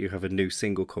fact that you have a new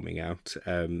single coming out,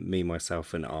 Me,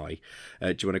 Myself and I.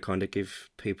 Do you want to kind of give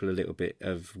people a little bit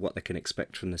of what they can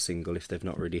expect from the single if they've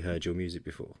not really heard your music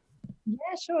before? Yeah,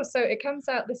 sure. So it comes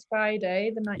out this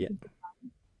Friday, the 9th of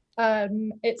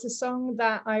July. It's a song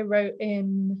that I wrote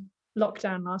in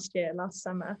lockdown last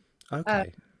summer.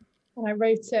 Okay. And I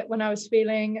wrote it when I was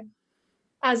feeling,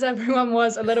 as everyone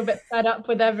was, a little bit fed up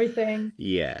with everything.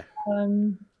 Yeah.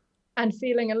 And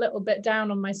feeling a little bit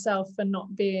down on myself for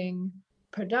not being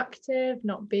productive,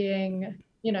 not being,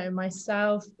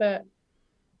 myself, but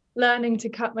learning to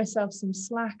cut myself some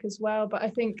slack as well. But I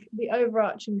think the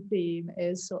overarching theme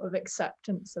is sort of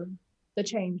acceptance of the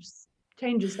changes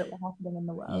that were happening in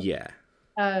the world. Yeah.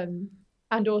 And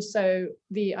also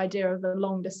the idea of a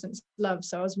long distance love.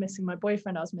 So I was missing my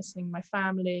boyfriend, I was missing my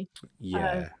family.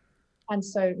 Yeah. And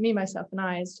so Me, Myself and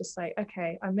I is just like,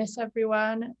 okay, I miss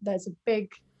everyone. There's a big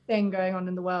thing going on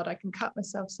in the world. I can cut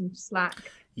myself some slack.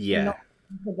 Yeah. Not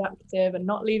being productive and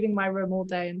not leaving my room all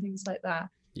day and things like that.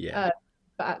 Yeah.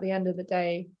 But at the end of the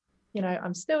day,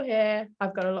 I'm still here.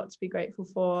 I've got a lot to be grateful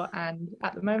for. And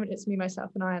at the moment it's Me, Myself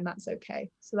and I, and that's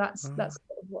okay. So that's sort of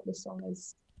what this song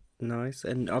is. Nice.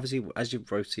 And obviously, as you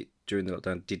wrote it during the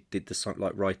lockdown, did the song,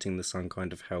 like writing the song,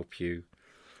 kind of help you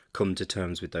come to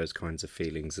terms with those kinds of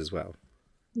feelings as well?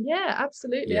 Yeah,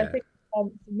 absolutely. Yeah. I think for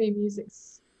me,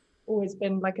 music's always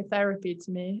been like a therapy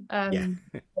to me.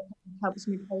 It helps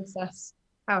me process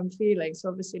how I'm feeling. So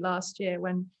obviously last year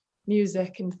when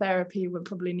music and therapy were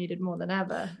probably needed more than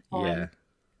ever. It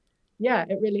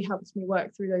really helps me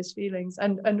work through those feelings.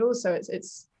 And also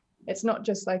it's it's not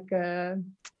just like a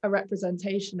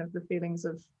representation of the feelings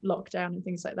of lockdown and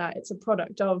things like that. It's a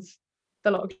product of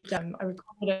the lockdown. I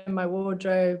recorded it in my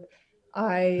wardrobe.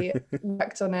 I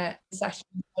worked on it in session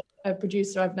with a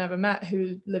producer I've never met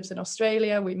who lives in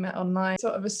Australia. We met online.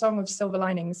 Sort of a song of silver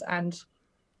linings and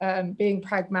being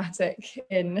pragmatic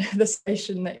in the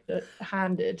situation that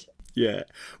handed. Yeah,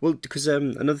 well, because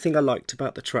another thing I liked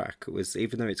about the track was,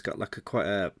 even though it's got like quite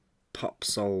a pop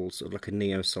soul, sort of like a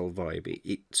neo soul vibe,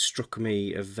 it struck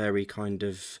me a very kind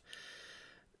of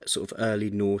sort of early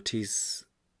noughties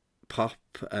pop,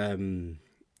 kind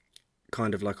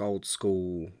of like old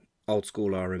school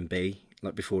R&B,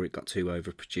 like before it got too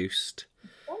overproduced.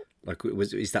 Like,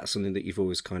 is that something that you've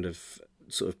always kind of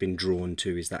sort of been drawn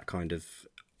to? Is that kind of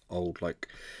old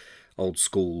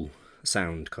school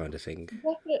sound kind of thing?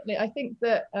 Definitely. I think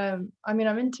that I mean,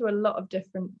 I'm into a lot of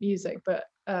different music, but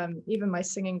even my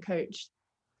singing coach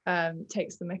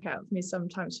takes the mick out of me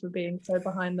sometimes for being so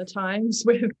behind the times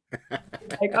with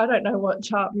like, I don't know what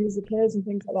chart music is and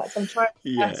things like that, so I'm trying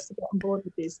my best to get on board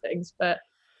with these things. But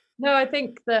no, I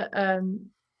think that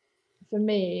for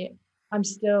me, I'm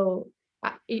still,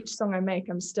 at each song I make,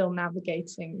 I'm still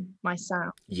navigating my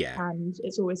sound. Yeah. And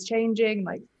it's always changing.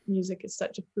 Like, music is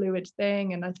such a fluid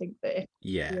thing, and I think that if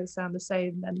you always sound the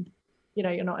same, then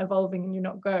you're not evolving and you're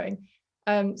not growing.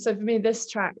 So for me, this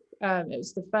track, it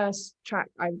was the first track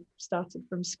I started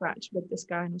from scratch with this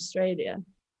guy in Australia.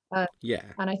 And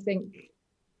I think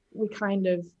we kind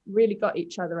of really got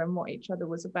each other and what each other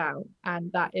was about,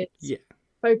 and that is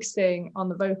focusing on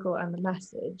the vocal and the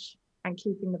message and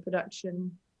keeping the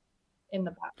production in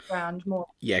the background more.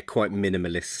 Quite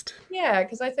minimalist.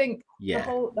 Because I think the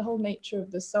whole nature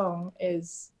of the song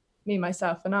is me,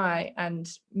 myself and I, and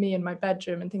me in my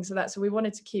bedroom and things like that. So we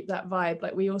wanted to keep that vibe.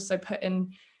 Like, we also put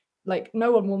in, like,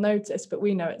 no one will notice, but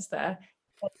we know it's there.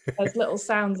 There's little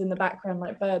sounds in the background,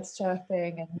 like birds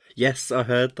chirping. And yes, I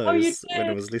heard those when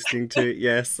I was listening to it.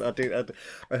 Yes, I did.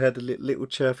 I heard a little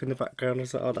chirp in the background. I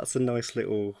was like, oh, that's a nice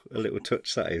little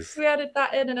touch, that is. We added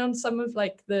that in, and on some of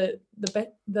like the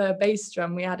bass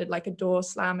drum, we added like a door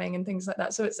slamming and things like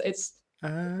that. So it's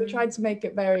we tried to make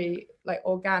it very like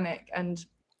organic and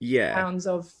sounds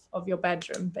of your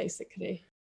bedroom, basically.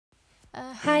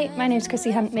 Hi, my name's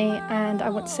Chrissy Huntley, and I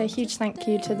want to say a huge thank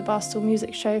you to the Barstool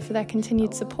Music Show for their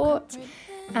continued support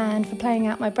and for playing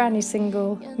out my brand new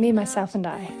single, Me, Myself and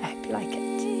I. I hope you like it.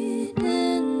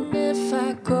 And if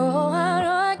I go out,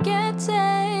 I get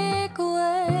take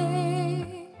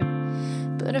away,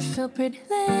 but I feel pretty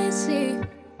lazy,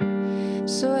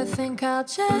 so I think I'll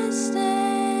just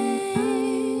stay.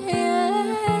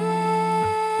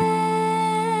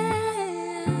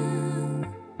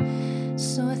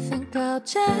 So I think I'll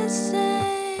just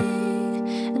stay,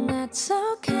 and that's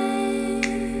okay.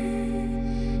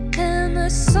 And the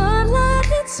sunlight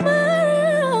hits my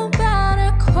room about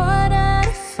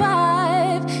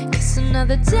 5:15. Kiss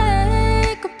another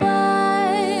day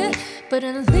goodbye, but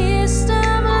at least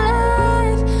I'm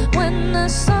alive. When the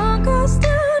sun goes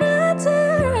down, I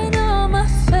turn on my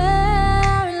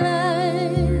fairy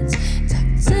lights,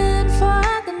 tucked in for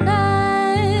the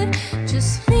night,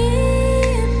 just me.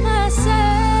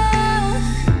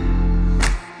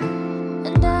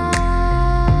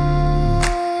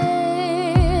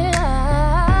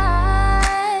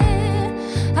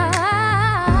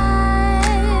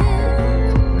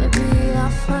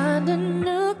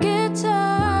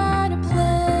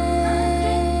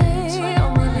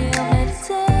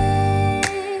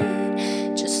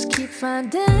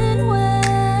 Finding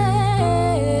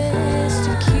ways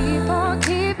to keep on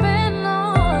keeping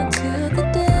on till the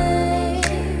day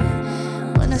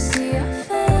when I see your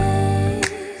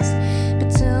face. But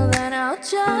till then I'll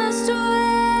just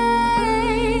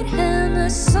wait. And the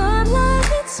sunlight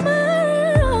hits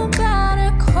my room about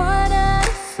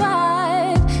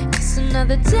 5:15. Kiss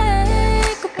another day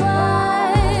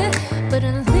goodbye, but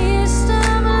at least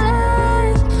I'm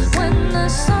alive. When the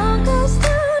sun goes down,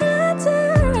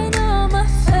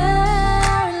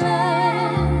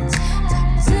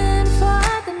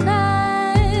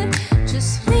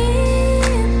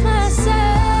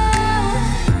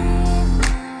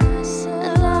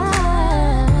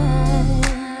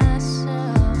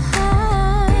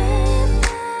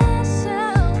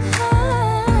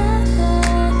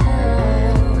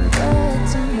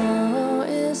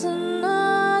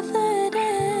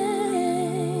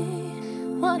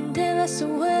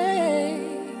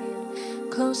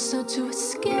 closer to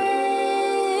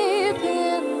escape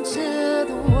into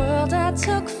the world I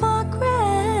took for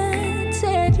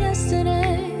granted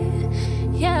yesterday.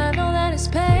 Yeah, I know that it's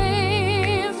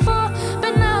painful,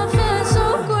 but now I feel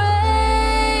so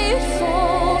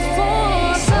grateful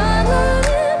for sunlight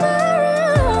in my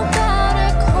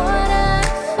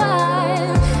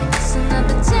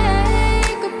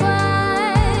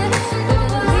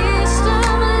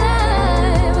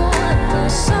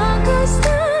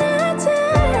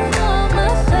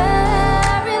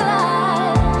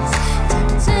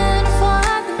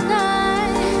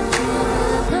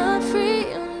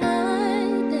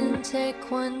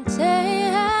take one day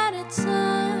at a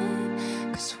time,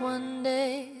 'cause one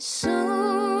day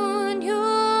soon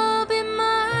you'll be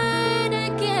mine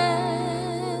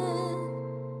again.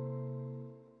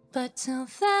 But till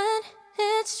then,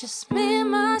 it's just me,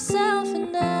 myself,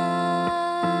 and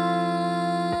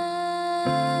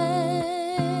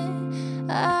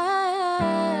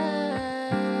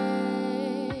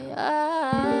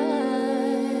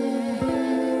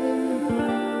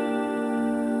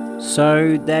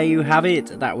So there you have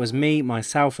it. That was Me,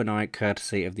 Myself and I,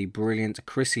 courtesy of the brilliant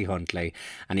Chrissy Huntley,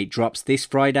 and it drops this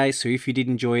Friday, so if you did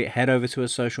enjoy it, head over to her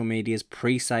social medias,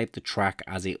 pre-save the track,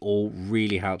 as it all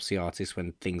really helps the artist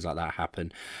when things like that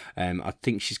happen. I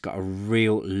think she's got a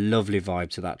real lovely vibe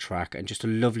to that track, and just a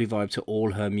lovely vibe to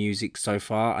all her music so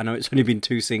far. I know it's only been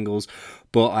 2 singles,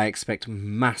 but I expect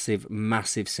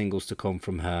massive singles to come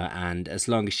from her, and as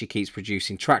long as she keeps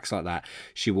producing tracks like that,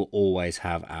 she will always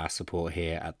have our support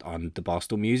here on the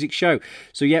Barstool Music Show.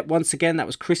 So yeah, once again, that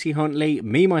was Chrissy Huntley,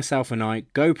 Me, Myself and I.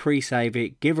 Go pre-save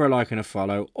it, give her a like and a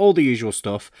follow, all the usual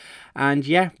stuff. And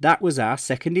yeah, that was our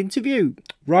second interview.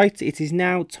 Right, it is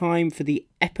now time for the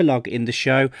epilogue in the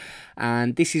show,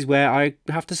 and this is where I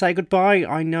have to say goodbye.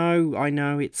 I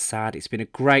know it's sad. It's been a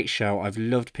great show. I've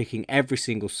loved picking every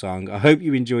single song. I hope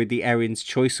you enjoyed the Erin's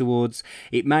Choice Awards.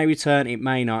 It may return, it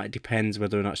may not. It depends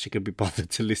whether or not she could be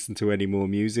bothered to listen to any more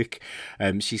music.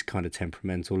 She's kind of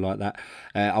temperamental like that.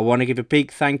 I want to give a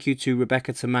big thank you to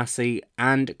Rebecca Tomasi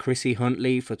and Chrissy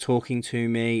Huntley for talking to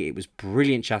me. It was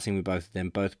brilliant chatting with both of them,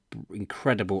 both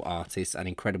incredible artists and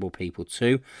incredible people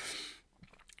too.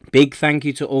 Big thank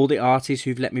you to all the artists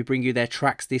who've let me bring you their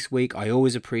tracks this week. I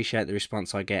always appreciate the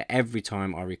response I get every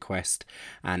time I request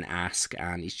and ask,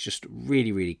 and it's just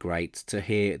really great to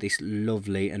hear this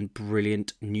lovely and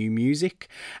brilliant new music.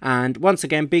 And once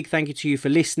again, big thank you to you for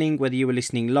listening, whether you were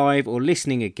listening live or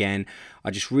listening again. I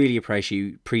just really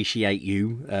appreciate you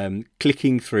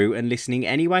clicking through and listening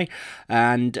anyway.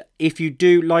 And if you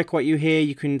do like what you hear,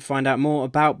 you can find out more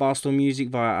about Barstool Music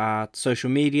via our social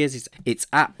medias. It's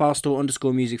at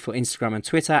Barstool_music for Instagram and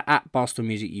Twitter, at Barstool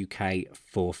Music UK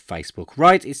for Facebook.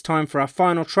 Right, it's time for our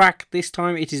final track. This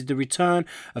time it is the return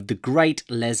of the great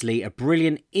Leslie, a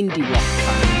brilliant indie rock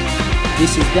band.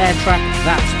 This is their track,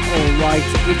 That's Alright.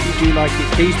 If you do like it,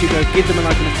 please do go give them a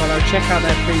like and a follow. Check out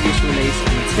their previous release.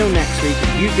 And until next week,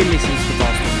 you've been listening to the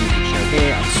Barstool Music Show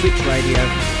here on Switch Radio.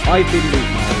 I've been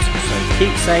Luke Miles, so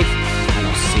keep safe, and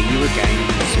I'll see you again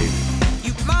soon.